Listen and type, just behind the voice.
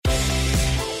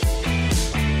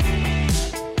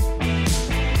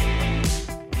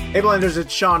Hey Blenders,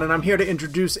 it's Sean, and I'm here to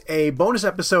introduce a bonus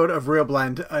episode of Real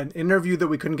Blend, an interview that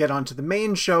we couldn't get onto the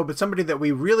main show, but somebody that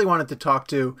we really wanted to talk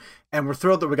to, and we're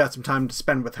thrilled that we got some time to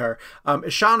spend with her.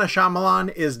 Ishana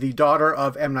Shyamalan is the daughter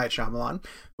of M. Night Shyamalan,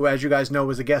 who, as you guys know,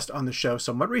 was a guest on the show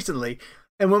somewhat recently.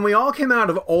 And when we all came out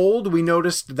of Old, we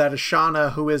noticed that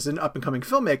Ishana, who is an up-and-coming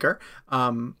filmmaker,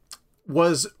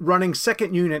 was running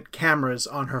second unit cameras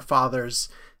on her father's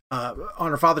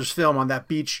film on that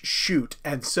beach shoot.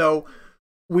 And so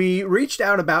we reached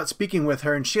out about speaking with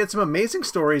her, and she had some amazing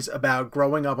stories about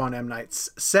growing up on M. Night's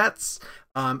sets,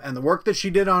 and the work that she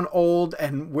did on Old,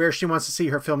 and where she wants to see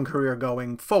her film career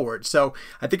going forward. So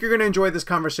I think you're going to enjoy this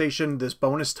conversation, this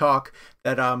bonus talk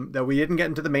that we didn't get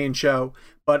into the main show,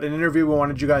 but an interview we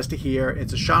wanted you guys to hear.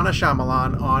 It's Ishana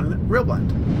Shyamalan on Real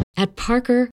Blend. At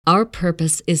Parker, our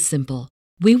purpose is simple.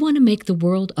 We want to make the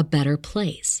world a better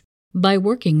place by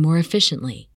working more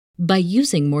efficiently, by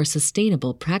using more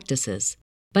sustainable practices,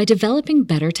 by developing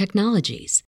better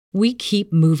technologies. We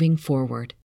keep moving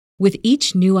forward. With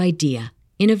each new idea,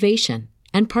 innovation,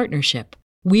 and partnership,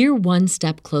 we're one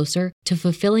step closer to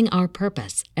fulfilling our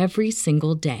purpose every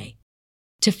single day.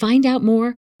 To find out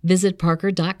more, visit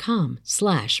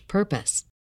parker.com/purpose.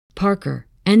 Parker,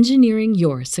 engineering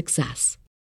your success.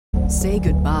 Say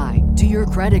goodbye to your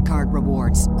credit card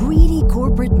rewards. Greedy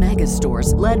corporate mega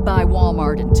stores, led by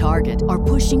Walmart and Target, are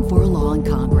pushing for a law in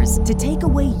Congress to take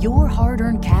away your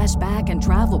hard-earned cash back and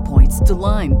travel points to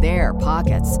line their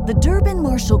pockets. The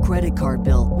Durbin-Marshall credit card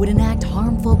bill would enact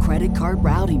harmful credit card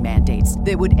routing mandates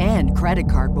that would end credit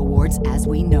card rewards as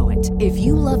we know it. If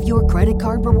you love your credit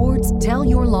card rewards, tell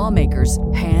your lawmakers,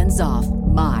 hands off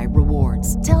my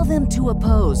rewards. Tell them to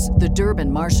oppose the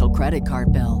Durbin-Marshall credit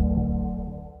card bill.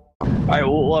 All right.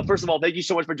 Well, first of all, thank you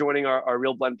so much for joining our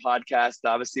Real Blend podcast.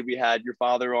 Obviously, we had your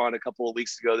father on a couple of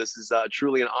weeks ago. This is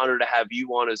truly an honor to have you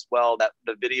on as well. That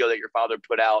the video that your father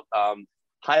put out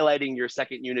highlighting your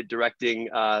second unit directing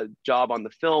job on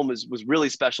the film was really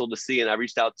special to see. And I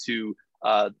reached out to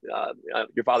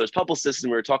your father's publicist, and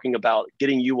we were talking about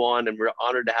getting you on, and we're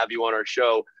honored to have you on our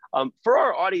show. For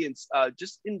our audience,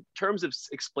 just in terms of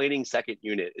explaining second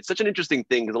unit, it's such an interesting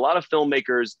thing because a lot of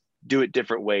filmmakers do it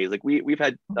different ways. Like we've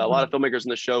had a lot of filmmakers on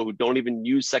the show who don't even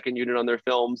use second unit on their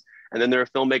films. And then there are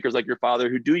filmmakers like your father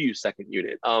who do use second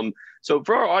unit. So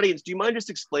for our audience, do you mind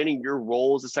just explaining your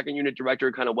role as a second unit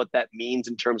director, kind of what that means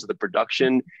in terms of the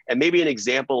production, and maybe an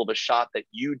example of a shot that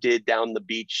you did down the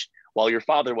beach while your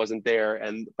father wasn't there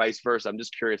and vice versa? I'm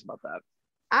just curious about that.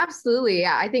 Absolutely.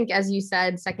 Yeah. I think, as you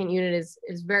said, second unit is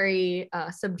very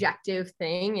subjective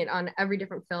thing. And on every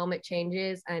different film, it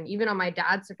changes. And even on my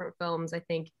dad's different films, I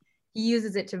think he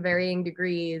uses it to varying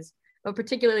degrees, but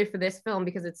particularly for this film,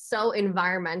 because it's so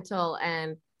environmental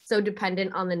and so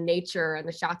dependent on the nature and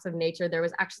the shots of nature, there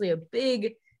was actually a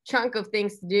big chunk of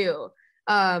things to do.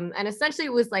 And essentially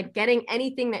it was like getting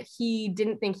anything that he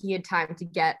didn't think he had time to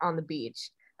get on the beach.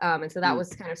 And so that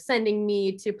was kind of sending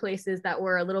me to places that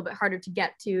were a little bit harder to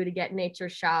get nature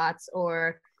shots,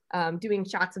 or doing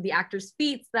shots of the actors'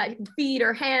 feet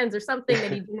or hands or something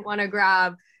that he didn't want to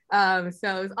grab. So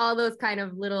it was all those kind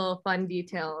of little fun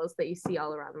details that you see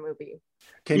all around the movie.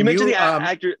 You mentioned the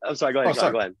actor. I'm sorry. Go ahead.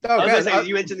 Go ahead. I was gonna say,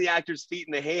 you mentioned the actor's feet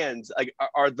and the hands. Like,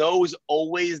 are those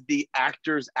always the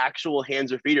actor's actual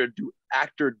hands or feet, or do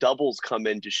actor doubles come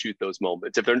in to shoot those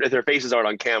moments if their faces aren't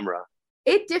on camera?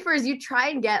 It differs. You try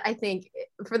and get, I think,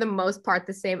 for the most part,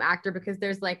 the same actor, because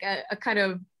there's like a kind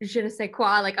of je ne sais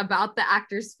quoi, like about the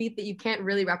actor's feet that you can't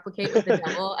really replicate with the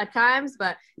double at times.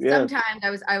 But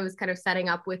sometimes I was kind of setting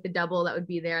up with the double that would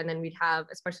be there, and then we'd have,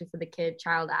 especially for the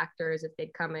child actors, if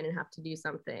they'd come in and have to do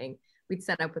something, we'd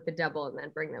set up with the double and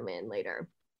then bring them in later.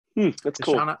 That's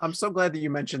cool. Shauna, I'm so glad that you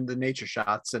mentioned the nature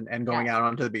shots and going out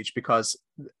onto the beach, because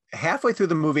halfway through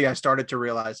the movie, I started to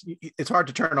realize it's hard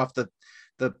to turn off the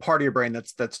part of your brain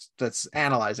that's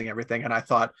analyzing everything. And I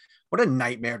thought, what a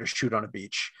nightmare to shoot on a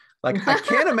beach. Like, I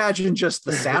can't imagine just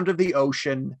the sound of the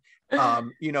ocean,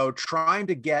 trying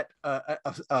to get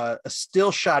a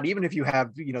still shot, even if you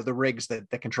have, the rigs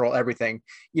that control everything,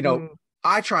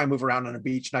 I try and move around on a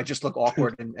beach and I just look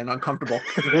awkward and uncomfortable.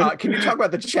 Can you talk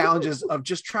about the challenges of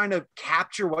just trying to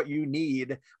capture what you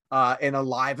need in a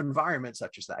live environment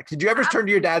such as that? Did you ever turn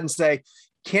to your dad and say,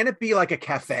 can it be like a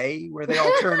cafe where they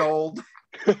all turn old?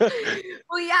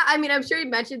 Well, yeah, I mean, I'm sure he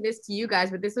mentioned this to you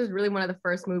guys, but this was really one of the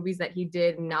first movies that he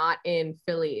did not in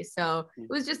Philly. So it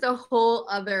was just a whole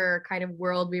other kind of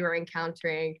world we were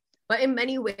encountering. But in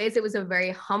many ways, it was a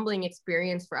very humbling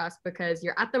experience for us, because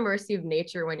you're at the mercy of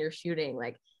nature when you're shooting.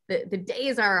 Like, the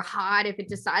days are hot. If it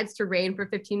decides to rain for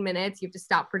 15 minutes, you have to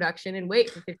stop production and wait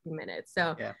for 15 minutes.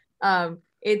 So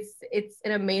it's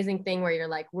an amazing thing where you're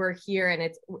like, we're here, and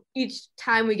it's each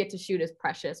time we get to shoot is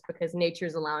precious because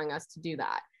nature's allowing us to do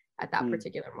that at that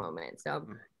particular moment. So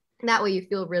that way you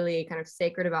feel really kind of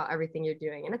sacred about everything you're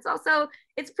doing. And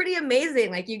it's pretty amazing.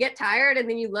 Like you get tired and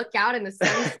then you look out and the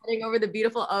sun's setting over the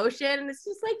beautiful ocean. And it's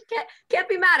just like, you can't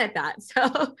be mad at that.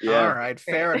 So yeah. All right,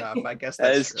 fair enough. I guess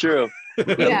that's true.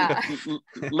 Yeah.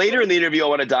 Later in the interview, I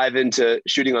want to dive into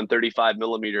shooting on 35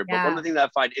 millimeter. But one of the things that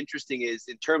I find interesting is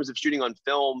in terms of shooting on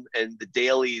film and the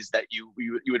dailies that you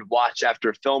would watch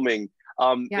after filming,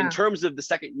 in terms of the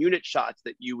second unit shots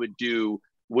that you would do,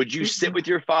 would you sit with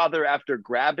your father after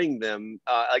grabbing them?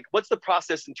 Like, what's the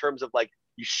process in terms of like,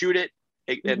 you shoot it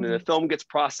and then the film gets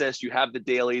processed, you have the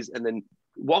dailies, and then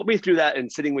walk me through that and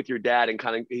sitting with your dad and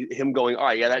kind of him going, all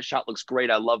right, yeah, that shot looks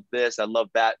great. I love this. I love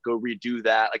that. Go redo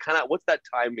that. Like kind of what's that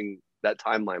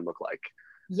timeline look like?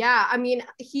 Yeah, I mean,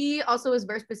 he also is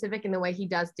very specific in the way he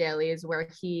does dailies, where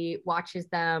he watches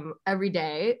them every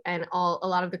day, and a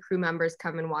lot of the crew members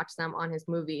come and watch them on his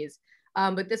movies.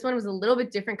 But this one was a little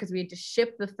bit different because we had to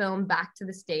ship the film back to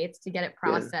the States to get it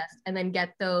processed and then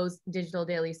get those digital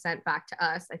dailies sent back to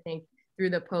us, I think,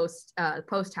 through the post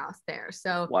house there.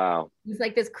 So wow, it's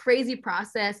like this crazy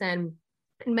process, and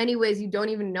in many ways you don't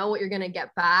even know what you're going to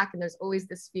get back, and there's always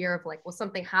this fear of like, will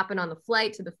something happen on the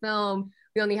flight to the film?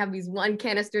 We only have these 1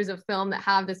 canisters of film that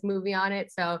have this movie on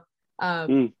it. So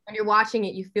when you're watching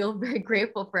it, you feel very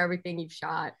grateful for everything you've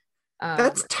shot.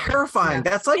 That's terrifying. Yeah.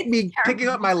 That's like me picking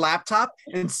up my laptop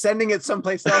and sending it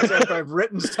someplace else after I've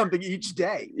written something each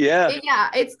day. Yeah.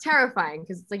 It's terrifying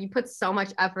because it's like you put so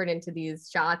much effort into these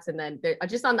shots, and then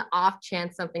just on the off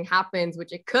chance something happens,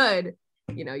 which it could,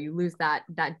 you lose that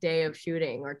day of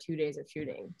shooting or 2 days of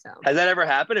shooting. So has that ever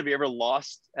happened? Have you ever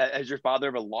has your father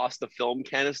ever lost a film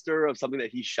canister of something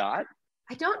that he shot?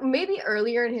 Maybe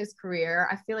earlier in his career.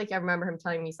 I feel like I remember him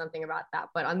telling me something about that,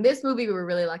 but on this movie, we were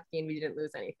really lucky and we didn't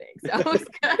lose anything. So it was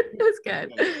good. It was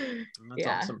good.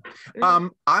 That's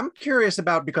awesome. I'm curious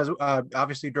about, because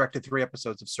obviously you directed 3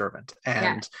 episodes of Servant,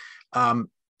 and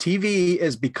TV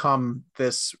has become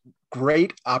this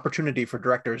great opportunity for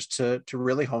directors to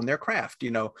really hone their craft.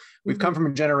 We've come from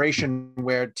a generation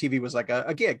where TV was like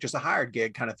a gig, just a hired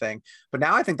gig kind of thing. But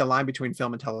now I think the line between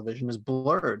film and television is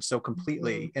blurred so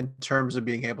completely in terms of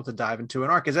being able to dive into an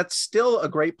art, because that's still a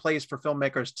great place for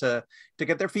filmmakers to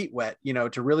get their feet wet,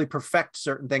 to really perfect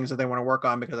certain things that they want to work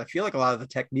on, because I feel like a lot of the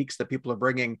techniques that people are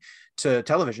bringing to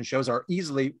television shows are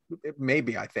easily,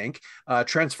 maybe I think,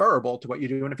 transferable to what you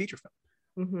do in a feature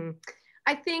film. Mm-hmm.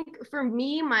 I think for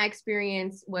me, my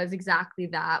experience was exactly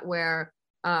that, where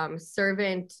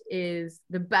Servant is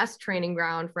the best training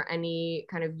ground for any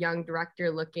kind of young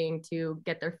director looking to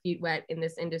get their feet wet in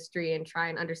this industry and try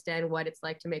and understand what it's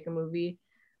like to make a movie.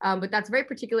 But that's very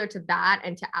particular to that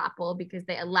and to Apple, because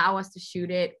they allow us to shoot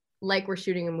it like we're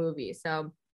shooting a movie.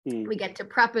 So we get to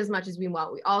prep as much as we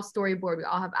want. We all storyboard. We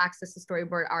all have access to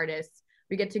storyboard artists.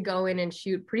 We get to go in and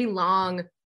shoot pretty long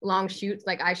shoots.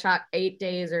 Like I shot 8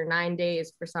 days or 9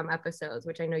 days for some episodes,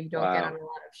 which I know you don't get on a lot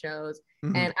of shows.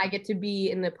 And I get to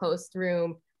be in the post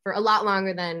room for a lot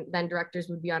longer than directors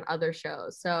would be on other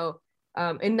shows. So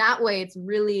in that way, it's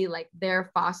really like they're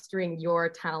fostering your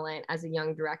talent as a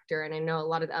young director. And I know a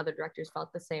lot of the other directors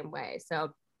felt the same way.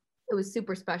 So it was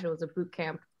super special. It was a boot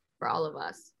camp for all of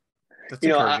us. That's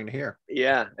encouraging to hear.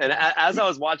 Yeah. And as I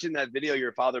was watching that video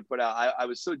your father put out, I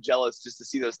was so jealous just to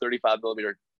see those 35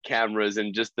 millimeter cameras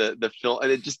and just the film.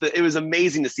 And it was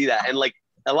amazing to see that. And like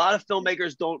a lot of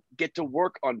filmmakers don't get to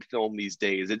work on film these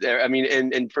days.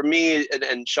 And for me,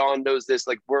 and Sean knows this,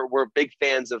 like we're big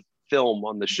fans of film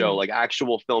on the show, like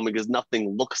actual film, because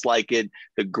nothing looks like it.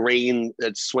 The grain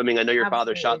that's swimming. I know your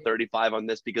father shot 35 on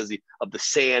this because of the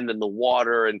sand and the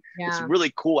water, and it's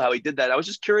really cool how he did that. I was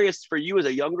just curious for you as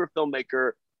a younger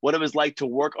filmmaker, what it was like to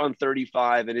work on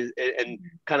 35 and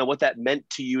kind of what that meant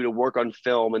to you to work on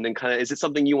film, and then kind of, is it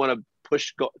something you want to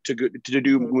push to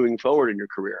do moving forward in your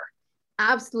career?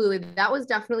 Absolutely. That was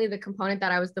definitely the component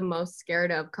that I was the most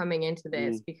scared of coming into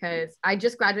this, because I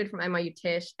just graduated from NYU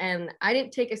Tisch and I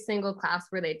didn't take a single class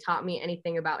where they taught me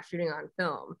anything about shooting on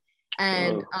film.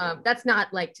 And that's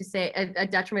not like to say a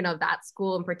detriment of that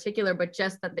school in particular, but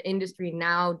just that the industry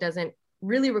now doesn't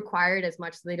really require it as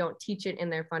much, so they don't teach it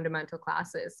in their fundamental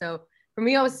classes. So for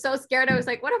me, I was so scared. I was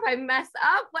like, what if I mess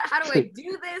up? How do I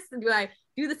do this? And do I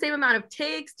do the same amount of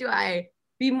takes? Do I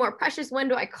be more precious? When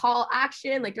do I call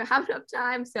action? Like, do I have enough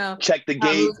time? So check the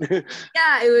gate.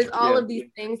 It was all of these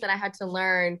things that I had to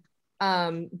learn.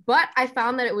 But I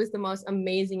found that it was the most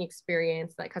amazing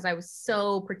experience, like, because I was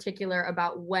so particular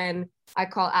about when I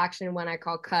call action, when I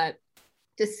call cut,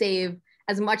 to save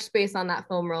as much space on that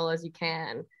film roll as you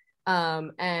can.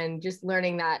 And just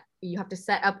learning that you have to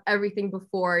set up everything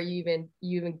before you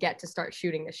even get to start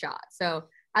shooting the shot. So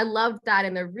I loved that.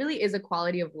 And there really is a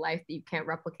quality of life that you can't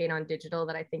replicate on digital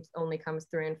that I think only comes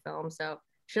through in film. So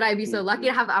should I be so lucky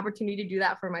to have the opportunity to do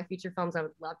that for my feature films, I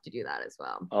would love to do that as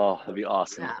well. Oh, that'd be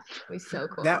awesome. Yeah, it'd be so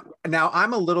cool. Now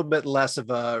I'm a little bit less of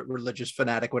a religious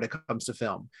fanatic when it comes to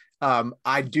film.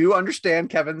 I do understand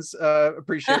Kevin's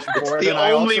appreciation for it. It's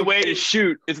the only way to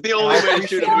shoot. It's the only way to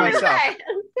shoot it myself.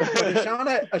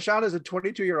 Ashana is a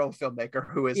 22-year-old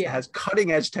filmmaker who has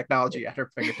cutting edge technology at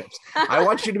her fingertips. I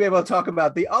want you to be able to talk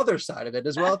about the other side of it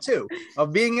as well too,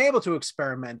 of being able to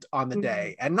experiment on the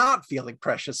day and not feeling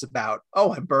precious about,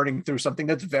 oh, I'm burning through something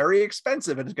that's very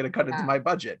expensive and it's going to cut into my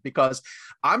budget. Because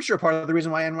I'm sure part of the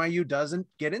reason why NYU doesn't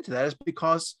get into that is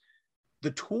because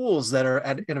the tools that are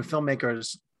in a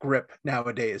filmmaker's grip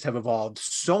nowadays have evolved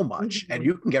so much, and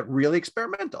you can get really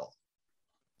experimental.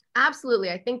 Absolutely.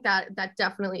 I think that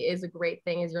definitely is a great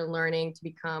thing as you're learning to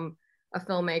become a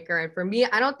filmmaker. And for me,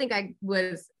 I don't think I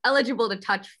was eligible to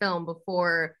touch film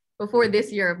before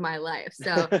this year of my life.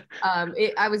 So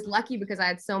I was lucky because I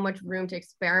had so much room to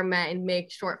experiment and make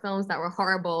short films that were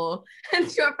horrible and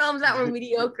short films that were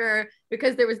mediocre,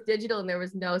 because there was digital and there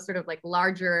was no sort of like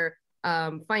larger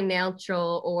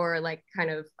financial or like kind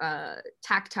of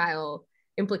tactile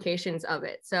implications of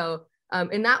it. So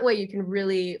in that way, you can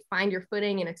really find your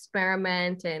footing and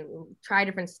experiment and try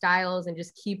different styles and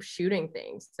just keep shooting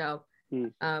things. So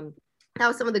that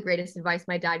was some of the greatest advice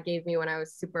my dad gave me when I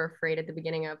was super afraid at the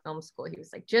beginning of film school. He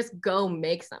was like, just go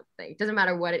make something. It doesn't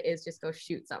matter what it is, just go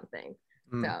shoot something.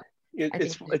 So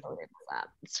it's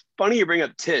funny you bring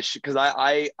up Tisch, because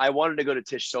I wanted to go to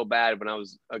Tisch so bad when I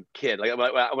was a kid. Like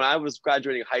when I was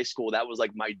graduating high school, that was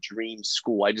like my dream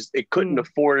school. It couldn't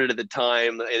afford it at the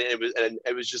time, and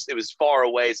it was far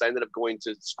away. So I ended up going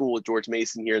to school at George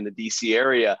Mason here in the DC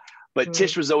area. But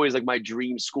Tisch was always like my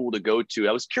dream school to go to.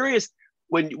 I was curious,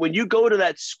 when you go to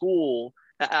that school,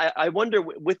 I wonder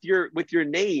with your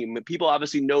name, people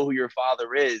obviously know who your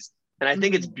father is. And I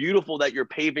think it's beautiful that you're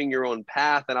paving your own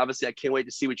path. And obviously I can't wait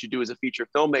to see what you do as a feature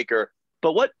filmmaker.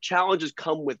 But what challenges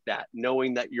come with that,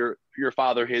 knowing that your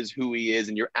father is who he is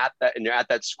and you're at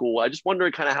that school? I just wonder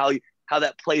kind of how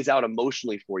that plays out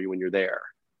emotionally for you when you're there.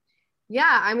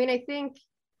 Yeah, I mean, I think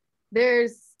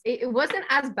it wasn't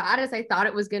as bad as I thought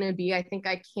it was going to be. I think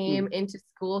I came into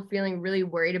school feeling really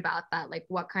worried about that, like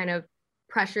what kind of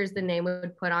pressures the name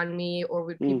would put on me, or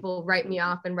would people write me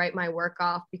off and write my work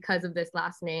off because of this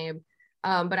last name.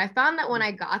 But I found that when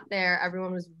I got there,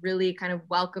 everyone was really kind of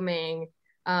welcoming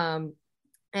and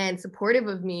supportive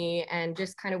of me, and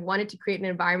just kind of wanted to create an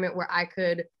environment where I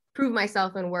could prove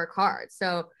myself and work hard.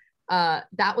 So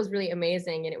that was really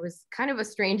amazing. And it was kind of a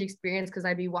strange experience because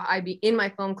I'd be in my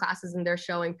film classes and they're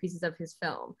showing pieces of his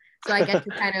film. So I get to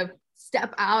kind of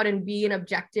step out and be an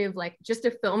objective, like just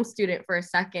a film student for a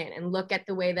second, and look at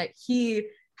the way that he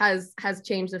has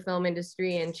changed the film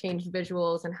industry and changed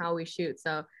visuals and how we shoot.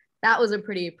 So that was a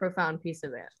pretty profound piece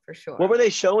of it, for sure. What were they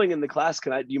showing in the class?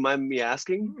 Do you mind me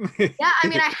asking? Yeah, I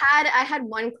mean, I had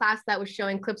one class that was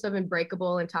showing clips of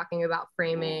Unbreakable and talking about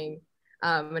framing,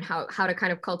 and how to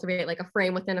kind of cultivate like a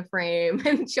frame within a frame,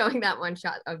 and showing that one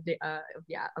shot of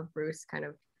Bruce kind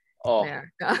of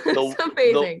there. It's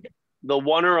amazing. The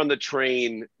oneer on the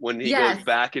train when he goes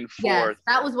back and forth. Yes,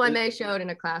 that was one they showed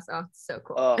in a class. Oh, it's so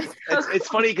cool. It's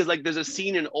funny because like there's a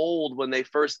scene in Old when they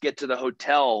first get to the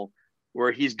hotel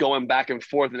where he's going back and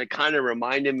forth, and it kind of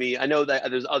reminded me, I know that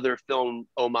there's other film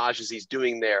homages he's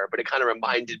doing there, but it kind of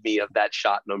reminded me of that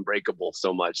shot in Unbreakable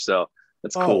so much. So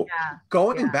that's cool. Yeah.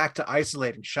 Going back to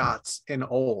isolating shots in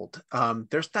Old,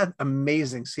 there's that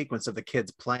amazing sequence of the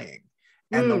kids playing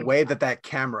and the way that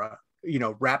camera,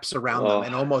 wraps around them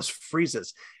and almost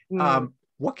freezes.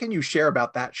 What can you share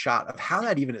about that shot, of how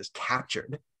that even is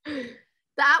captured?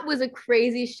 That was a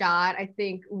crazy shot. I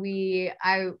think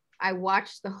I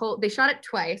watched they shot it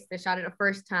twice. They shot it a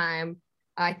first time,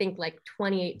 I think like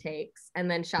 28 takes,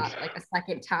 and then shot like a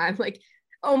second time, like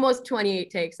almost 28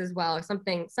 takes as well,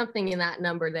 something in that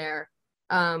number there.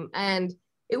 And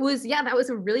it was, that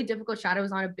was a really difficult shot. It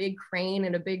was on a big crane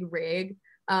and a big rig.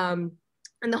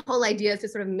 And the whole idea is to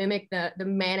sort of mimic the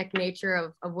manic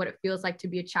nature of what it feels like to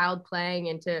be a child playing,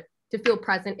 and to feel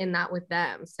present in that with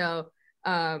them. So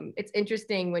it's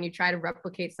interesting when you try to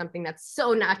replicate something that's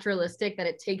so naturalistic that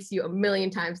it takes you a million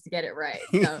times to get it right.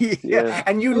 So,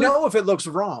 and if it looks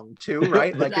wrong too,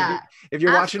 right? Like if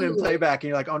you're watching it in playback and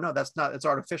you're like, oh no, it's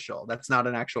artificial. That's not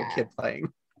an actual kid playing.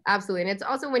 Absolutely. And it's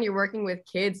also when you're working with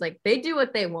kids, like they do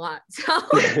what they want. So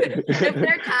if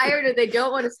they're tired or they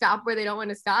don't want to stop where they don't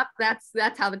want to stop, that's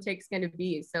how the take's going to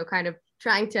be. So kind of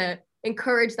trying to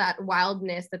encourage that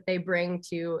wildness that they bring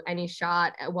to any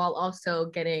shot while also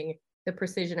getting the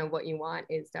precision of what you want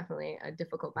is definitely a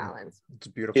difficult balance. It's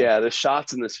beautiful. Yeah, the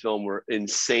shots in this film were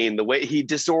insane. The way he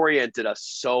disoriented us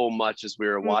so much as we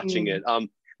were watching it.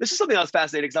 This is something that was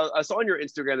fascinating because I saw on your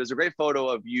Instagram, there's a great photo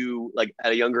of you like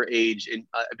at a younger age and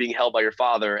being held by your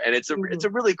father. And it's a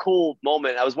really cool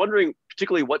moment. I was wondering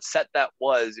particularly what set that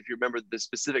was, if you remember the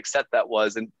specific set that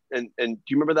was. And do you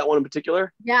remember that one in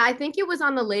particular? Yeah, I think it was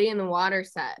on the Lady in the Water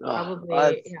set. Probably.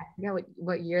 I forget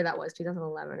what year that was,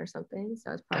 2011 or something.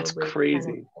 So it's probably that's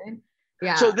crazy.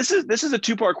 Yeah. So this is a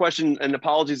two-part question, and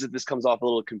apologies if this comes off a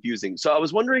little confusing. So I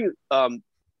was wondering,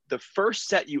 the first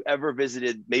set you ever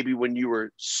visited, maybe when you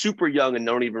were super young and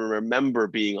don't even remember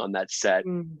being on that set,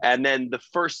 and then the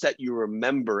first set you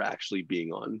remember actually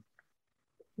being on.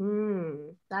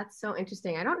 That's so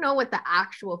interesting. I don't know what the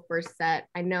actual first set.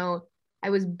 I know I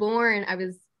was born.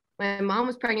 My mom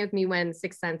was pregnant with me when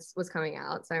Sixth Sense was coming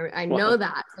out, so I know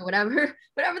that. So whatever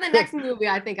the next movie,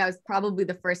 I think I was probably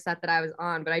the first set that I was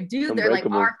on. But I do. There like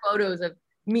are photos of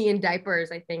me in diapers,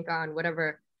 I think, on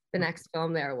whatever the next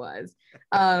film there was.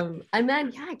 And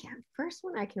then first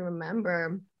one I can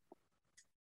remember,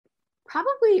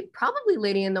 probably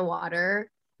Lady in the Water.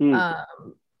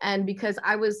 And because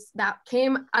that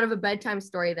came out of a bedtime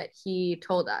story that he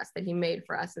told us, that he made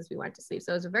for us as we went to sleep.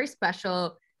 So it was a very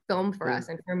special film for us.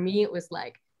 And for me, it was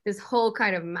like this whole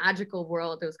kind of magical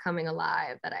world that was coming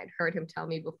alive that I'd heard him tell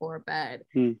me before bed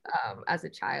as a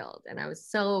child. And I was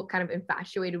so kind of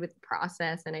infatuated with the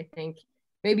process. And I think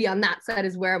maybe on that set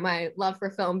is where my love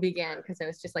for film began, because I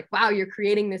was just like, wow, you're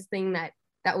creating this thing that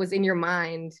was in your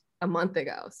mind a month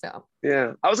ago. So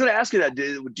yeah, I was going to ask you that.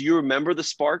 Do you remember the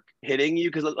spark hitting you?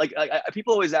 Because like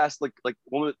people always ask like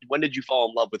when did you fall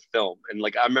in love with film? And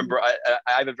like I remember I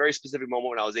have a very specific moment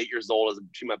when I was 8 years old. I was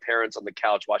between my parents on the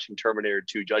couch watching Terminator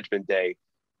 2: Judgment Day,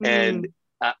 and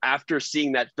after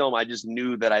seeing that film, I just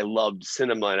knew that I loved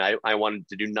cinema and I wanted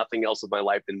to do nothing else with my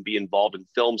life than be involved in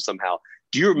film somehow.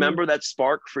 Do you remember that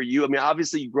spark for you? I mean,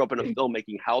 obviously you grew up in a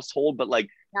filmmaking household, but like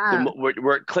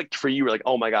where it clicked for you, were like,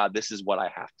 oh my God, this is what I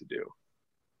have to do.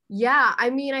 Yeah, I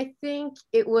mean, I think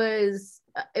it was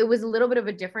a little bit of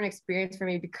a different experience for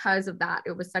me because of that.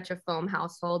 It was such a film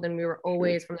household, and we were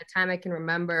always, from the time I can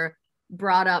remember,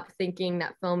 brought up thinking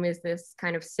that film is this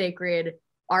kind of sacred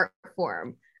art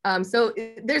form. So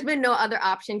there's been no other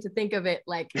option to think of it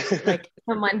like a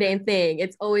mundane thing.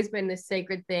 It's always been this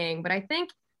sacred thing. But I think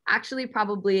actually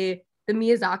probably the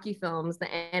Miyazaki films, the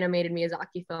animated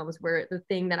Miyazaki films, were the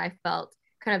thing that I felt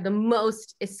kind of the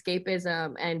most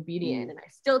escapism and beauty in. And I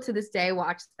still to this day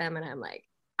watch them and I'm like,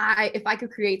 if I could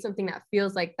create something that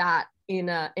feels like that in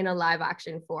a live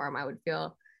action form, I would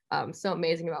feel so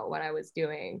amazing about what I was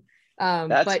doing.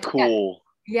 That's cool.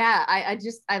 Yeah,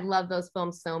 I love those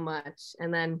films so much.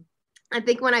 And then I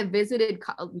think when I visited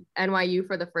NYU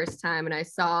for the first time and I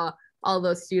saw all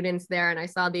those students there and I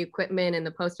saw the equipment and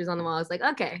the posters on the wall, I was like,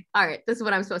 okay, all right, this is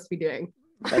what I'm supposed to be doing.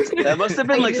 That must have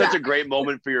been like such a great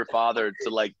moment for your father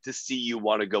to see you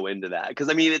want to go into that. Because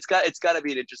I mean, it's got to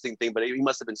be an interesting thing, but he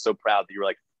must have been so proud that you were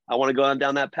like, I want to go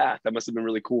down that path. That must have been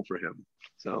really cool for him.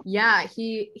 So yeah,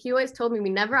 he always told me,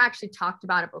 we never actually talked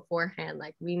about it beforehand.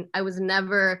 Like I was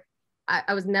never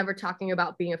talking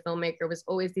about being a filmmaker. It was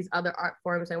always these other art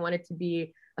forms. I wanted to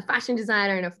be a fashion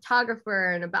designer and a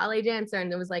photographer and a ballet dancer.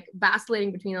 And it was like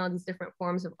vacillating between all these different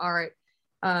forms of art.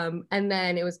 And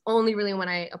then it was only really when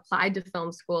I applied to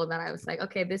film school that I was like,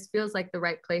 okay, this feels like the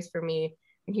right place for me.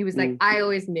 And he was like, I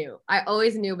always knew,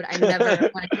 but I never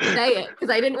wanted to say it because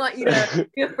I didn't want you to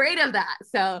be afraid of that.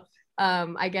 So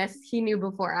I guess he knew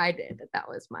before I did that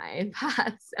was my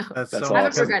path. So That's I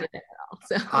haven't regretted it at all.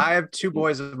 So I have two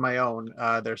boys of my own.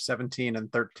 They're 17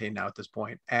 and 13 now at this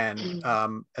point. And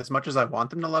as much as I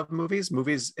want them to love movies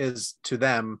is to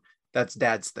them, that's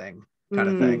dad's thing kind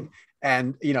of thing.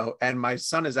 And, and my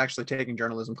son is actually taking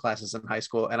journalism classes in high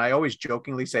school. And I always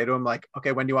jokingly say to him, like,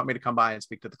 okay, when do you want me to come by and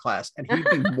speak to the class? And he'd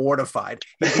be mortified.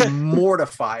 He'd be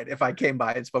mortified if I came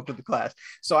by and spoke to the class.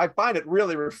 So I find it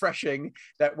really refreshing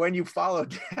that when you follow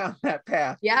down that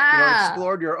path,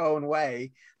 explored your own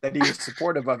way, that he was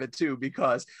supportive of it too,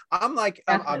 because I'm like,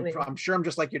 I'm sure I'm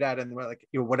just like your dad. And we're like,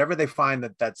 whatever they find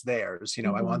that's theirs,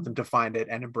 I want them to find it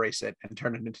and embrace it and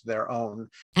turn it into their own.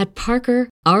 At Parker,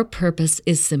 our purpose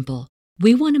is simple.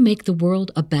 We want to make the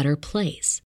world a better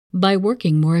place by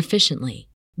working more efficiently,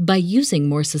 by using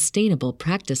more sustainable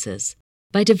practices,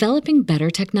 by developing better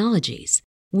technologies.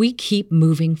 We keep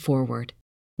moving forward.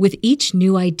 With each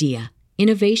new idea,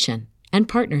 innovation, and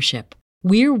partnership,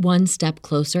 we're one step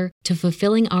closer to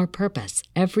fulfilling our purpose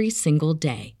every single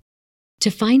day. To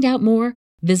find out more,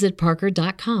 visit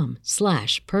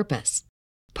parker.com/purpose.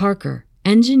 Parker,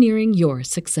 engineering your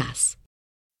success.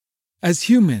 As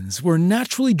humans, we're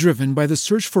naturally driven by the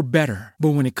search for better.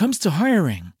 But when it comes to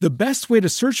hiring, the best way to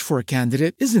search for a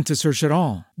candidate isn't to search at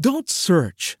all. Don't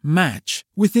search, match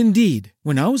with Indeed.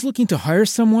 When I was looking to hire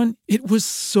someone, it was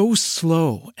so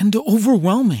slow and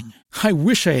overwhelming. I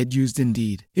wish I had used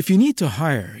Indeed. If you need to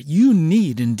hire, you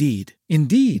need Indeed.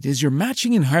 Indeed is your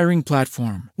matching and hiring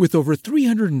platform with over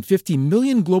 350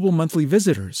 million global monthly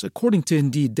visitors, according to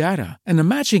Indeed data, and a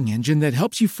matching engine that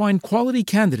helps you find quality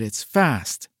candidates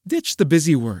fast. Ditch the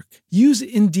busy work. Use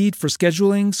Indeed for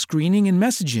scheduling, screening, and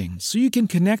messaging so you can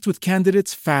connect with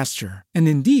candidates faster. And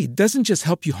Indeed doesn't just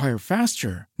help you hire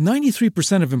faster.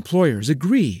 93% of employers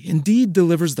agree Indeed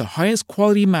delivers the highest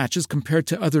quality matches compared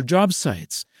to other job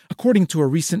sites, according to a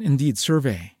recent Indeed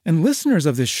survey. And listeners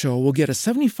of this show will get a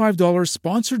 $75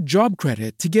 sponsored job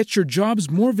credit to get your jobs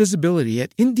more visibility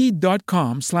at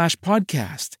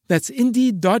Indeed.com/podcast. That's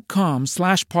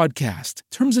Indeed.com/podcast.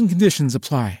 Terms and conditions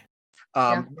apply.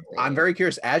 I'm very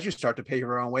curious, as you start to pay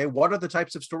your own way, what are the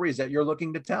types of stories that you're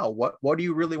looking to tell? What do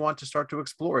you really want to start to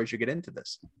explore as you get into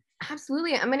this?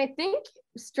 Absolutely. I mean, I think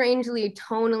strangely,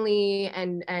 tonally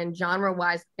and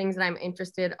genre-wise, things that I'm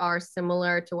interested are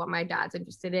similar to what my dad's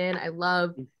interested in. I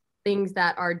love things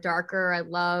that are darker. I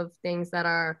love things that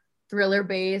are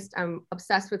thriller-based. I'm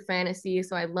obsessed with fantasy,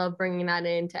 so I love bringing that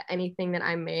into anything that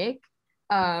I make.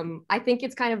 I think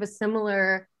it's kind of a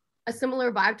similar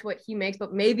vibe to what he makes,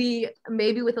 but maybe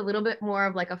with a little bit more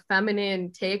of like a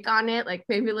feminine take on it, like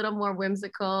maybe a little more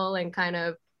whimsical and kind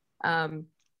of I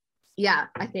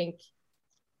think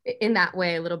in that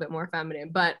way a little bit more feminine.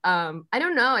 But I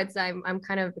don't know, I'm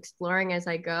kind of exploring as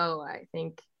I go. I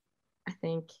think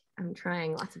I'm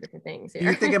trying lots of different things here. Do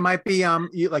you think it might be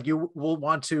you will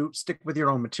want to stick with your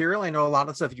own material? I know a lot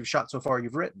of stuff you've shot so far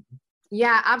you've written.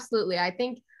 Yeah, absolutely. I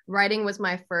think writing was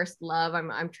my first love.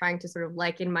 I'm trying to sort of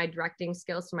liken my directing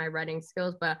skills to my writing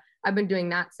skills, but I've been doing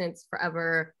that since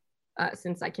forever,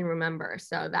 since I can remember.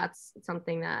 So that's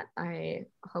something that I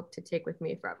hope to take with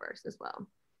me forever as well.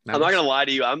 Nice. I'm not gonna lie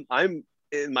to you. I'm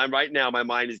in my right now. My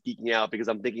mind is geeking out because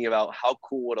I'm thinking about how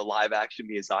cool would a live action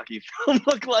Miyazaki film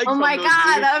look like. Oh my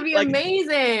God, that would be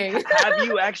amazing. Have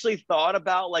you actually thought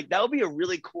about that would be a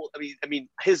really cool? I mean,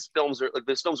 his films are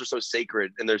so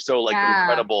sacred and they're so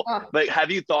incredible. Oh. But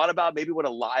have you thought about maybe what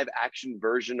a live action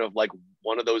version of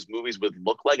one of those movies would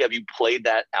look like? Have you played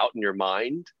that out in your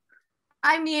mind?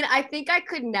 I mean, I think I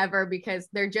could never, because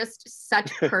they're just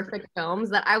such perfect films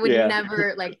that I would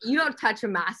never, you don't touch a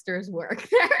master's work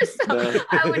there. So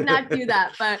I would not do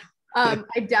that. But I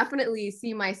definitely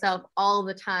see myself all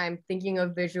the time thinking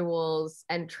of visuals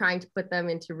and trying to put them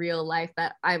into real life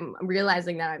that I'm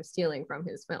realizing that I'm stealing from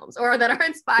his films or that are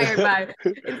inspired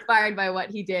by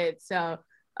what he did. So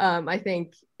I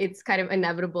think it's kind of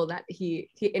inevitable that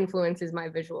he influences my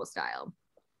visual style.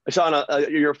 Shauna,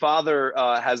 your father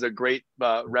has a great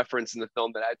reference in the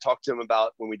film that I talked to him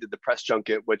about when we did the press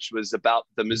junket, which was about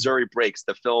the Missouri Breaks,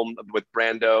 the film with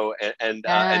Brando and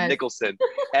Nicholson.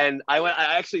 And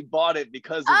I actually bought it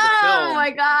because of the film. Oh my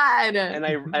God! And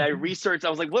I researched. I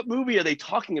was like, what movie are they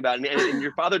talking about? And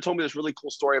your father told me this really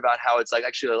cool story about how it's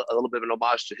actually a little bit of an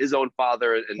homage to his own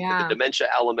father and the dementia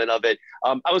element of it.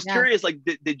 I was curious,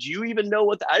 did you even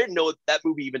know I didn't know that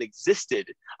movie even existed.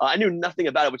 I knew nothing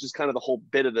about it, which is kind of the whole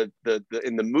bit of the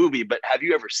in the movie. But have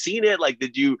you ever seen it?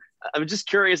 I'm just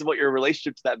curious what your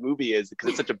relationship to that movie is, because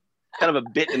it's such a kind of a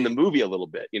bit in the movie a little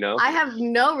bit, I have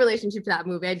no relationship to that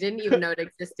movie. I didn't even know it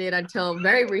existed until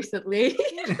very recently.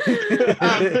 And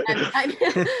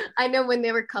I know when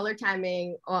they were color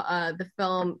timing the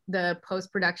film, the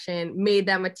post-production made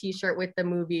them a t-shirt with the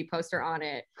movie poster on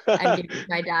it and gave it to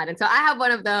my dad. And so I have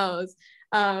one of those.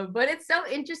 But it's so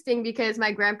interesting because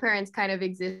my grandparents kind of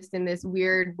exist in this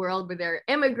weird world where they're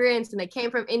immigrants and they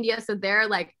came from India. So they're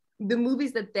the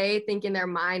movies that they think in their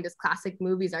mind as classic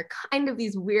movies are kind of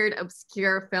these weird,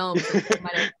 obscure films that they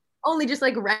might have only just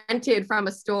rented from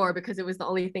a store because it was the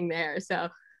only thing there. So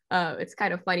it's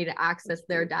kind of funny to access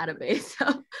their database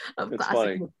of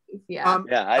classic movies. Yeah.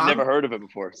 I'd never heard of it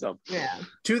before. So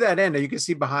to that end, you can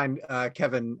see behind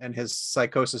Kevin and his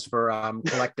psychosis for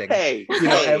collecting. I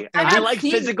like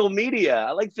physical media.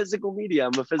 I'm a physical media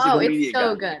guy. It's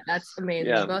so good. That's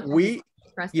amazing.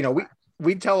 Yeah.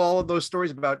 We tell all of those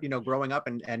stories about growing up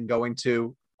and going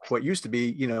to what used to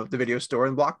be the video store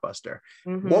and Blockbuster.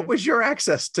 Mm-hmm. What was your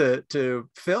access to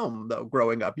film though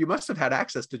growing up? You must have had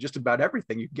access to just about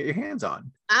everything you could get your hands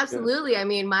on. Absolutely. I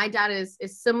mean, my dad is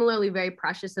similarly very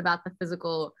precious about the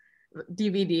physical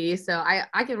DVD. So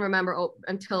I can remember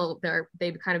until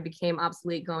they kind of became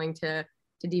obsolete, going to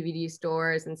DVD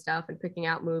stores and stuff and picking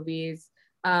out movies.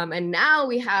 And now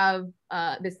we have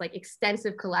this like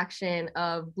extensive collection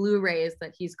of Blu-rays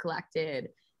that he's collected.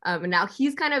 And now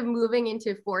he's kind of moving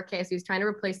into 4K. So he's trying to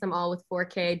replace them all with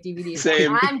 4K DVDs.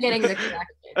 Same. I'm getting the collection.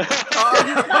 You're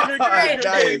Nice.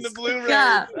 getting the Blu-ray.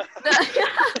 Yeah.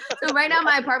 So right now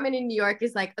my apartment in New York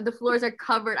is like, the floors are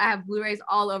covered. I have Blu-rays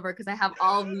all over because I have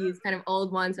all of these kind of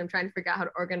old ones. I'm trying to figure out how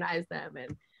to organize them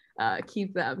and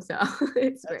keep them. So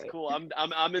it's That's great. cool.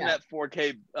 I'm in that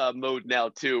 4K mode now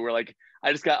too. Where like I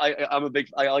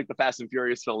like the Fast and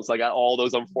Furious films. So I got all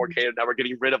those on 4K, and now we're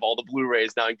getting rid of all the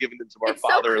Blu-rays now and giving them to our It's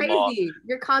father-in-law. so crazy.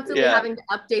 You're constantly having to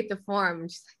update the form.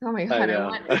 Just like, oh my god,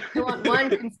 I want one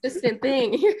consistent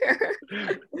thing here.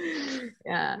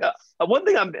 Yeah. One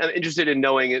thing I'm interested in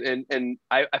knowing, and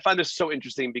I find this so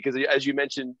interesting because, as you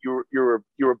mentioned, your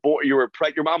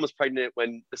mom was pregnant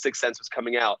when The Sixth Sense was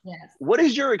coming out. Yes. What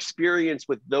is your experience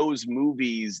with those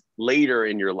movies later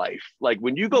in your life? Like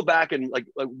when you go back and like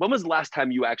when was the last time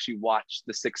you actually watched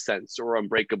The Sixth Sense or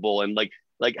Unbreakable, and like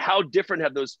how different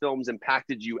have those films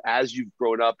impacted you as you've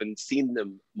grown up and seen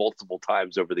them multiple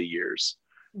times over the years?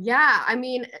 Yeah, I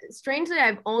mean, strangely,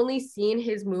 I've only seen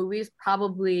his movies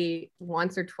probably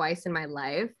once or twice in my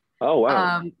life. Oh,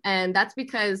 wow. And that's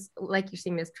because, like, you're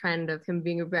seeing this trend of him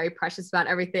being very precious about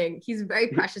everything. He's very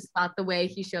precious about the way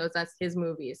he shows us his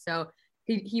movies. So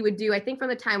he would do, I think from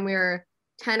the time we were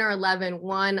 10 or 11,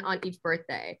 one on each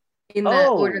birthday in the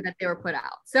order that they were put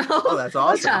out. So that's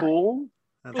awesome. That's cool.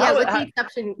 Yeah, with the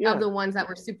exception of the ones that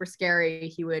were super scary,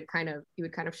 he would kind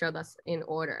of show us in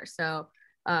order. So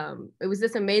it was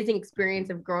this amazing experience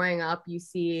of growing up. You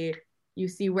see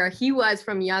where he was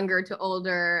from younger to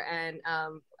older, and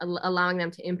allowing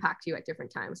them to impact you at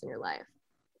different times in your life.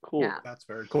 Cool. Yeah. That's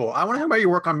very cool. I want to hear about your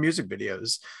work on music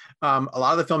videos. A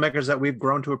lot of the filmmakers that we've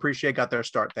grown to appreciate got their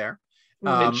start there.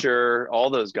 Fincher,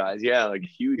 all those guys, like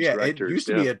huge directors. It used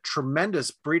to be a tremendous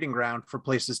breeding ground for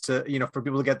places to, for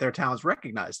people to get their talents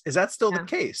recognized. Is that still the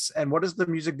case? And what does the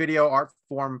music video art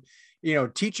form,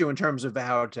 teach you in terms of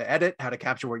how to edit, how to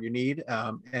capture what you need?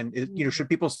 Should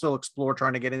people still explore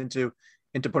trying to get into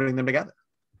putting them together?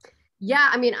 Yeah,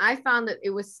 I mean, I found that it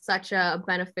was such a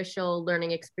beneficial learning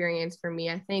experience for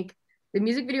me. I think the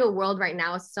music video world right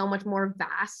now is so much more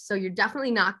vast. So you're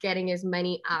definitely not getting as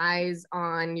many eyes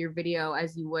on your video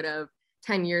as you would have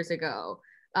 10 years ago,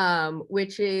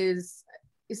 which is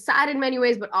sad in many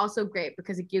ways, but also great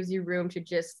because it gives you room to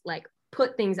just like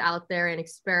put things out there and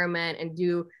experiment and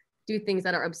do things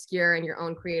that are obscure in your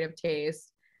own creative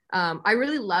taste. I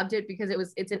really loved it because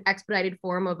it's an expedited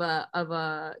form of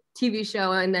a TV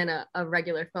show and then a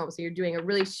regular film. So you're doing a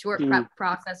really short prep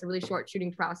process, a really short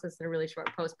shooting process, and a really short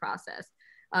post process.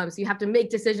 So you have to make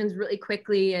decisions really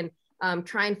quickly and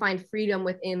try and find freedom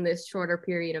within this shorter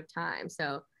period of time.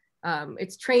 So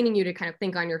it's training you to kind of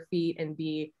think on your feet and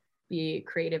be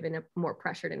creative in a more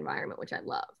pressured environment, which I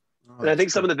love. And I think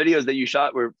some of the videos that you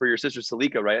shot were for your sister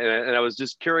Salika, right? And I was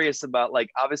just curious about, like,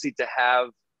 obviously to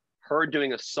have her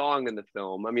doing a song in the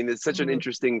film. I mean, it's such an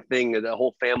interesting thing, the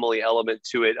whole family element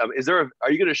to it.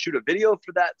 Are you going to shoot a video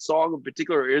for that song in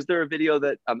particular? Or is there a video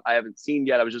that I haven't seen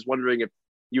yet? I was just wondering if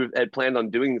you had planned on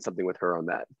doing something with her on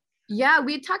that. Yeah,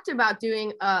 we talked about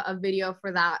doing a video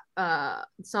for that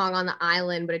song on the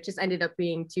island, but it just ended up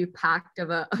being too packed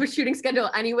of a shooting schedule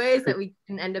anyways that we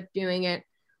didn't end up doing it.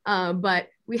 But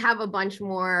we have a bunch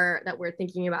more that we're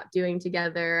thinking about doing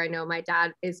together. I know my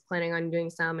dad is planning on doing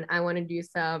some, and I want to do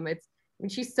some.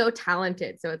 She's so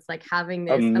talented, so it's like having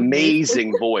this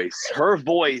amazing voice. Her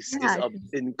voice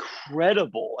is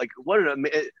incredible. Like, what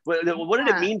did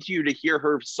it mean to you to hear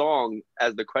her song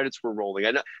as the credits were rolling?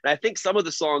 And I think some of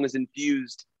the song is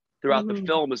infused throughout the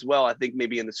film as well. I think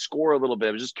maybe in the score a little bit.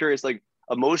 I was just curious, like,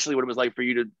 emotionally what it was like for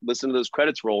you to listen to those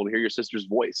credits roll and hear your sister's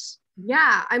voice.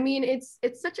 Yeah, I mean, it's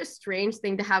such a strange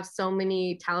thing to have so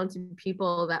many talented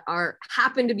people that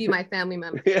happen to be my family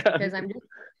members because I'm just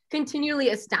continually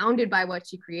astounded by what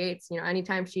she creates.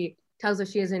 Anytime she tells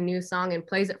us she has a new song and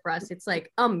plays it for us, it's like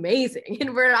amazing,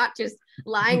 and we're not just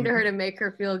lying to her to make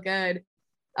her feel good.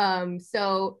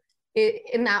 So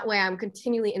in that way, I'm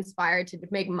continually inspired to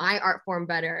make my art form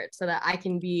better so that I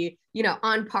can be,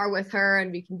 on par with her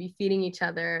and we can be feeding each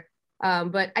other.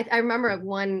 But I remember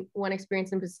one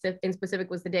experience in specific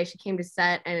was the day she came to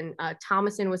set and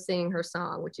Thomasin was singing her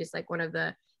song, which is like one of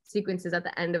the sequences at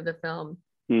the end of the film.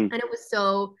 And it was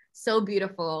so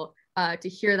beautiful to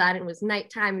hear that. It was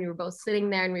nighttime and we were both sitting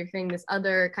there and we were hearing this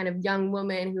other kind of young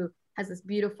woman who has this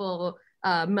beautiful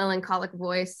melancholic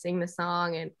voice sing the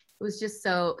song. And it was just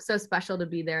so special to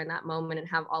be there in that moment and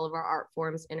have all of our art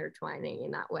forms intertwining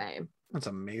in that way. That's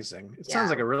amazing. It Yeah. sounds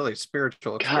like a really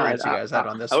spiritual experience you guys had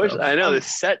on this I wish film. I know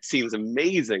this set seems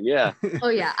amazing. Yeah. Oh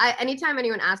yeah. Anytime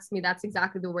anyone asks me, that's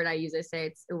exactly the word I use. I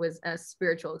say it was a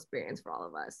spiritual experience for all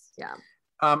of us. Yeah.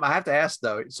 I have to ask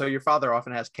though. So your father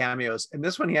often has cameos. In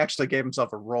this one, he actually gave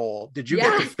himself a role. Did you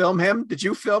get to film him? Did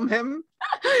you film him?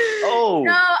 Oh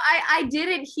no, I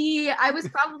didn't. I was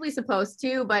probably supposed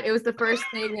to, but it was the first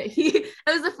thing that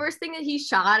he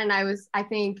shot, and I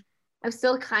think I'm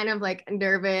still kind of like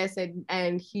nervous,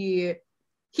 and he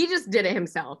just did it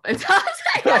himself. And so I was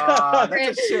like,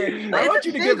 that's a shame. I want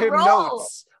you to give him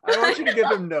notes. I want you to give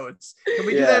him notes. Can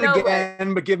we do that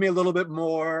again, but give me a little bit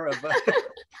more of a...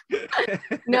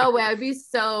 No way. I'd be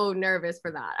so nervous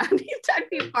for that. I'd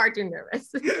be far too nervous.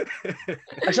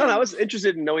 Sean, I was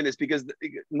interested in knowing this because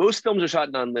most films are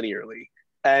shot non-linearly,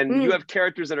 and you have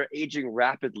characters that are aging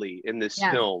rapidly in this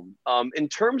film. In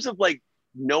terms of like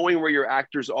knowing where your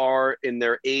actors are in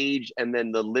their age, and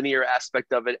then the linear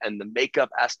aspect of it and the makeup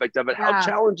aspect of it, how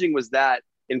challenging was that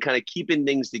in kind of keeping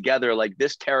things together? Like,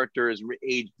 this character is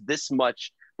aged this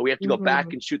much, but we have to go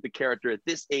back and shoot the character at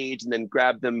this age and then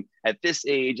grab them at this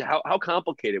age. How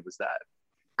complicated was that?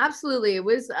 Absolutely. It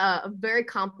was a very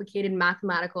complicated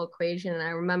mathematical equation. And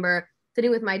I remember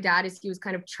sitting with my dad as he was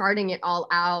kind of charting it all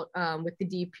out with the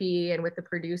DP and with the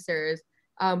producers.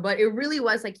 But it really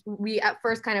was like, we at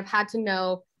first kind of had to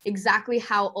know exactly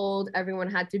how old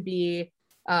everyone had to be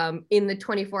in the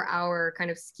 24-hour kind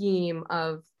of scheme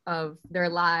of their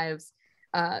lives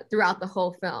throughout the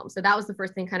whole film. So that was the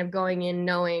first thing, kind of going in,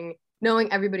 knowing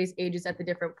everybody's ages at the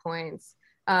different points.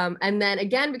 And then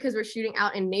again, because we're shooting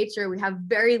out in nature, we have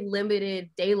very limited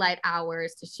daylight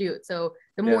hours to shoot. So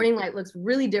the morning light looks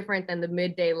really different than the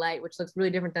midday light, which looks really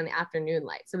different than the afternoon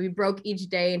light. So we broke each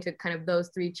day into kind of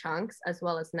those 3 chunks, as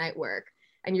well as night work.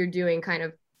 And you're doing kind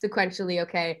of sequentially,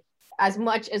 okay, as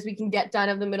much as we can get done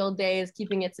of the middle days,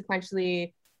 keeping it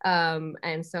sequentially,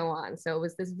 and so on. So it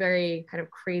was this very kind of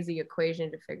crazy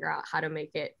equation to figure out how to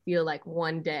make it feel like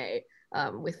one day.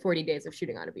 With 40 days of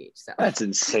shooting on a beach. So that's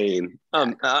insane.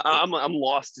 I'm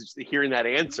lost just hearing that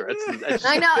answer. That's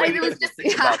I know. It was just,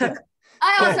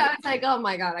 I was like, oh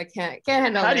my God, I can't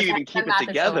handle it. How do you even keep it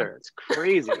together? It's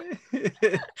crazy.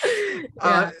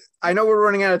 I know we're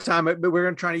running out of time, but we're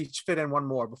going to try to fit in one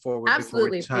more before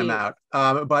we time out.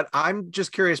 But I'm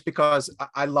just curious because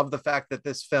I love the fact that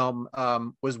this film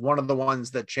was one of the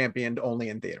ones that championed only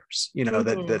in theaters, you know,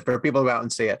 that for people to go out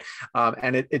and see it.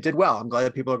 And it did well. I'm glad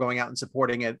that people are going out and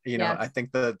supporting it. You know, I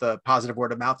think the positive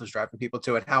word of mouth is driving people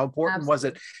to it. How important was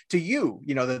it to you,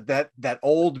 you know, that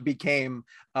old became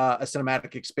a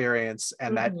cinematic experience,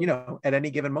 and that, you know, at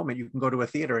any given moment you can go to a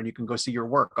theater and you can go see your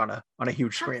work on a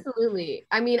huge screen. Absolutely.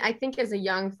 I mean, I think as a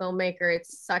young filmmaker,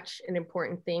 it's such an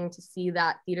important thing to see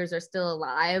that theaters are still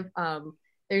alive.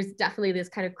 There's definitely this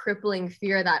kind of crippling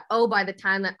fear that, oh, by the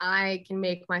time that I can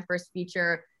make my first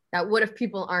feature, that what if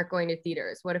people aren't going to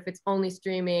theaters? What if it's only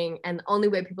streaming and the only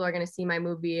way people are going to see my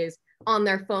movie is on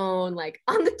their phone, like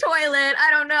on the toilet? I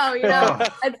don't know, you know,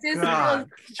 that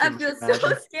feels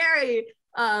so scary.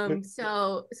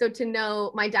 So to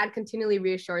know, my dad continually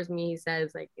reassures me. He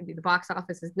says, like, the box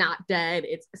office is not dead.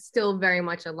 It's still very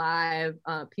much alive.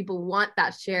 People want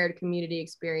that shared community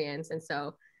experience. And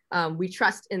so we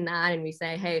trust in that, and we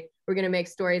say, hey, we're going to make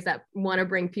stories that want to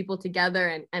bring people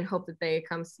together and hope that they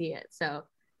come see it. So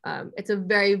it's a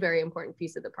very, very important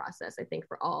piece of the process, I think,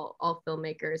 for all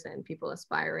filmmakers and people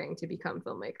aspiring to become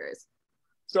filmmakers.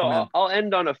 So I'll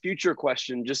end on a future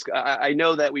question. Just, I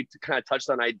know that we kind of touched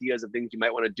on ideas of things you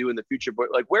might want to do in the future, but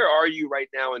like, where are you right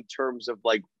now in terms of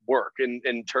like work,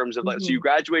 in terms of like, so you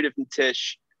graduated from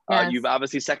Tisch, you've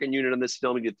obviously second unit on this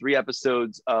film, you did 3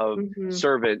 episodes of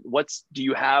Servant. Do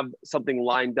you have something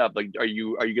lined up? Like, are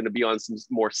you going to be on some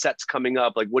more sets coming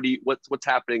up? Like, what's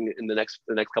happening in the next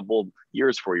couple of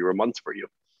years for you, or months for you?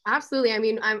 Absolutely. I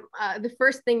mean, I'm the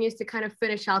first thing is to kind of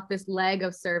finish out this leg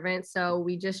of Servant. So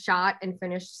we just shot and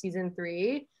finished season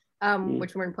 3,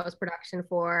 which we're in post-production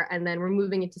for, and then we're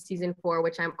moving into season 4,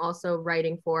 which I'm also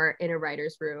writing for in a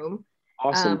writer's room.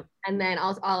 Awesome. And then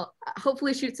I'll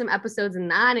hopefully shoot some episodes in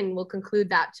that, and we'll conclude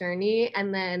that journey.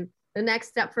 And then the next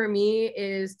step for me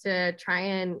is to try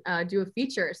and do a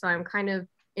feature. So I'm kind of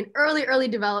in early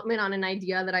development on an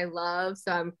idea that I love.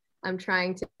 So I'm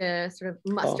trying to sort of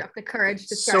muster up the courage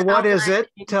to start. So what is it?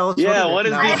 Tell us. Yeah, what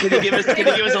is it? Can you give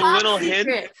us a little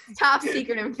hint? Top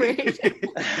secret information.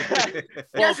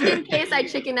 Just in case I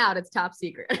chicken out, it's top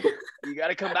secret. You got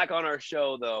to come back on our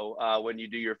show though when you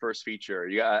do your first feature.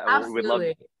 Absolutely.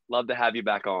 We'd love to have you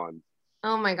back on.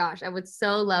 Oh my gosh, I would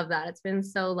so love that. It's been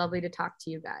so lovely to talk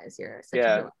to you guys. You're such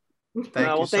a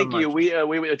Thank you. much. We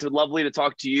it's lovely to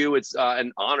talk to you. It's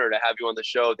an honor to have you on the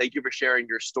show. Thank you for sharing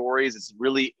your stories. It's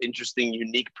really interesting,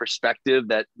 unique perspective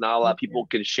that not a lot of people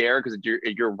can share because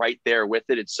you're right there with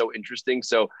it. It's so interesting.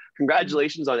 So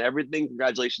congratulations on everything.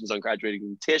 Congratulations on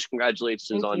graduating Tisch.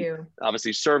 Congratulations on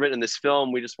obviously Servant in this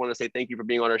film. We just want to say thank you for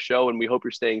being on our show, and we hope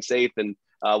you're staying safe. And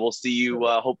we'll see you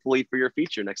hopefully for your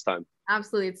feature next time.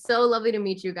 Absolutely. It's so lovely to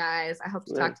meet you guys. I hope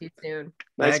to talk to you soon.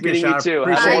 Nice meeting you too.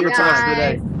 Appreciate Have your time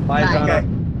today. Bye,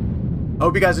 Shauna.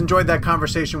 Hope you guys enjoyed that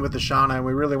conversation with Shauna, and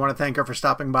we really want to thank her for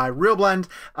stopping by ReelBlend.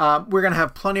 We're going to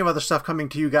have plenty of other stuff coming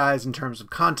to you guys in terms of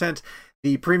content.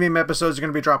 The premium episodes are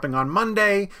going to be dropping on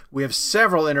Monday. We have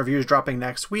several interviews dropping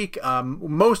next week.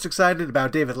 Most excited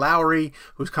about David Lowery,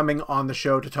 who's coming on the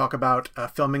show to talk about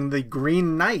filming The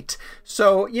Green Knight.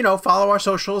 So, follow our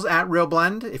socials at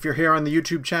ReelBlend. If you're here on the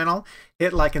YouTube channel,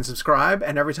 hit like and subscribe.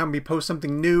 And every time we post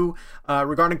something new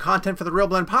regarding content for the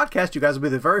ReelBlend podcast, you guys will be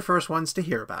the very first ones to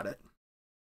hear about it.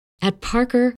 At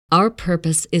Parker, our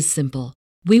purpose is simple.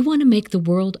 We want to make the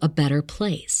world a better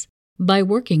place by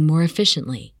working more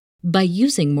efficiently, by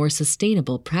using more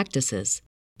sustainable practices,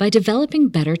 by developing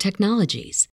better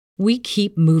technologies. We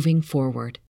keep moving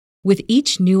forward. With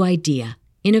each new idea,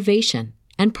 innovation,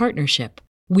 and partnership,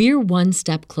 we're one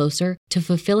step closer to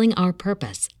fulfilling our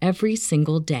purpose every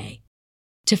single day.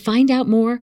 To find out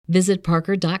more, visit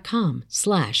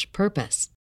parker.com/purpose.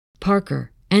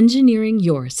 Parker, engineering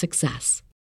your success.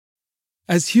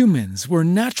 As humans, we're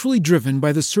naturally driven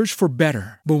by the search for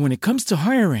better. But when it comes to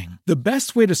hiring, the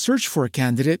best way to search for a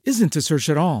candidate isn't to search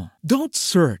at all. Don't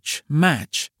search,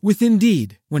 match with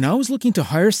Indeed. When I was looking to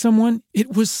hire someone,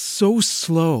 it was so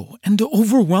slow and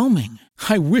overwhelming.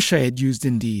 I wish I had used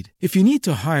Indeed. If you need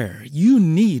to hire, you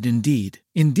need Indeed.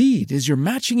 Indeed is your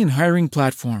matching and hiring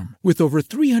platform with over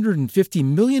 350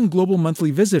 million global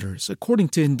monthly visitors, according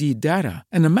to Indeed data,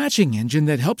 and a matching engine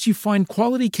that helps you find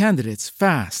quality candidates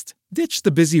fast. Ditch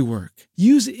the busy work.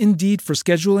 Use Indeed for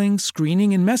scheduling,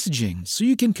 screening, and messaging so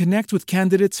you can connect with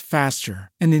candidates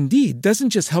faster. And Indeed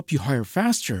doesn't just help you hire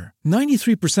faster.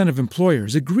 93% of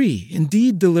employers agree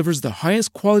Indeed delivers the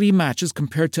highest quality matches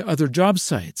compared to other job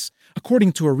sites,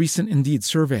 according to a recent Indeed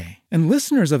survey. And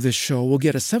listeners of this show will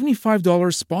get a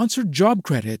 $75 sponsored job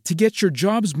credit to get your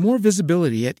jobs more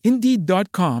visibility at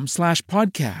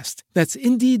Indeed.com/podcast. That's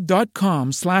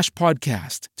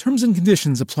Indeed.com/podcast. Terms and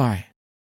conditions apply.